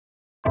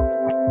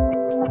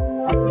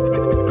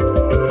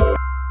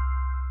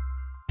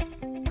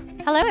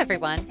Hello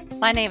everyone,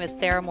 my name is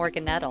Sara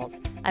Morgan,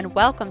 and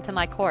welcome to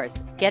my course,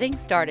 Getting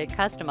Started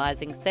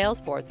Customizing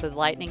Salesforce with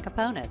Lightning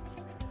Components.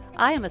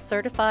 I am a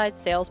certified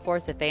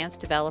Salesforce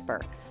Advanced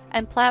Developer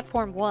and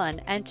Platform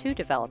 1 and 2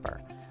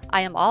 developer. I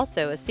am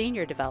also a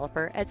senior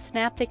developer at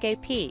Synaptic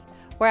AP,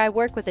 where I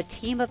work with a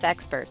team of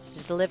experts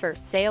to deliver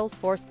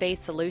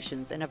Salesforce-based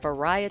solutions in a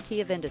variety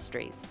of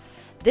industries.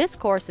 This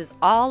course is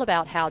all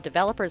about how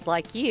developers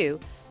like you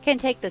can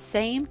take the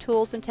same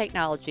tools and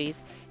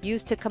technologies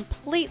used to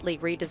completely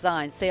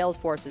redesign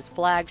Salesforce's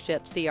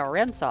flagship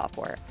CRM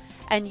software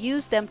and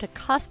use them to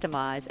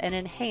customize and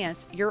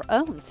enhance your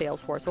own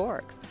Salesforce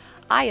orgs.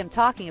 I am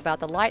talking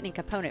about the Lightning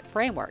Component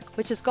Framework,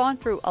 which has gone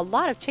through a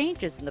lot of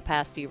changes in the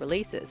past few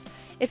releases.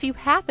 If you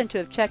happen to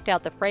have checked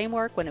out the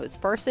framework when it was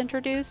first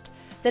introduced,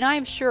 then I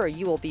am sure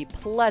you will be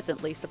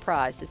pleasantly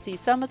surprised to see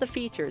some of the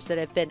features that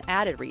have been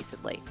added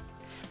recently.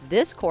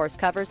 This course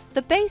covers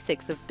the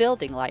basics of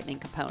building Lightning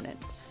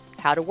components,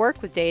 how to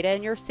work with data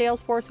in your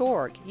Salesforce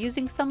org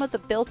using some of the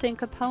built-in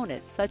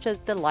components such as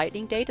the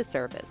Lightning Data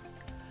Service,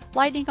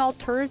 Lightning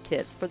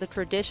alternatives for the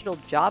traditional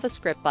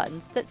JavaScript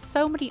buttons that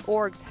so many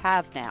orgs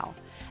have now,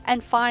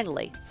 and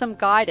finally, some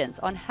guidance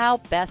on how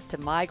best to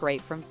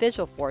migrate from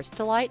Visualforce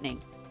to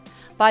Lightning.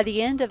 By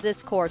the end of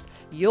this course,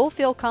 you'll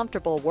feel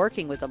comfortable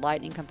working with the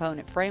Lightning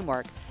Component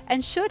Framework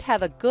and should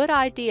have a good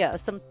idea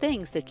of some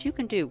things that you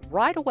can do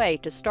right away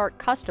to start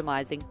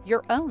customizing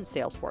your own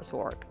Salesforce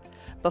org.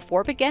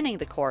 Before beginning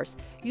the course,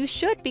 you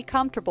should be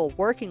comfortable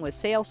working with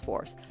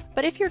Salesforce,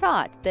 but if you're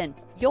not, then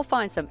you'll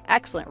find some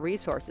excellent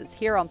resources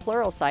here on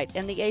Pluralsight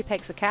in the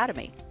Apex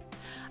Academy.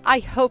 I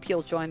hope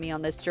you'll join me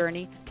on this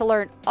journey to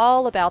learn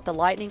all about the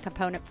Lightning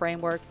Component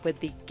Framework with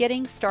the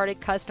Getting Started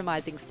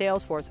Customizing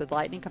Salesforce with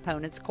Lightning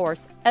Components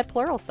course at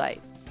Pluralsight.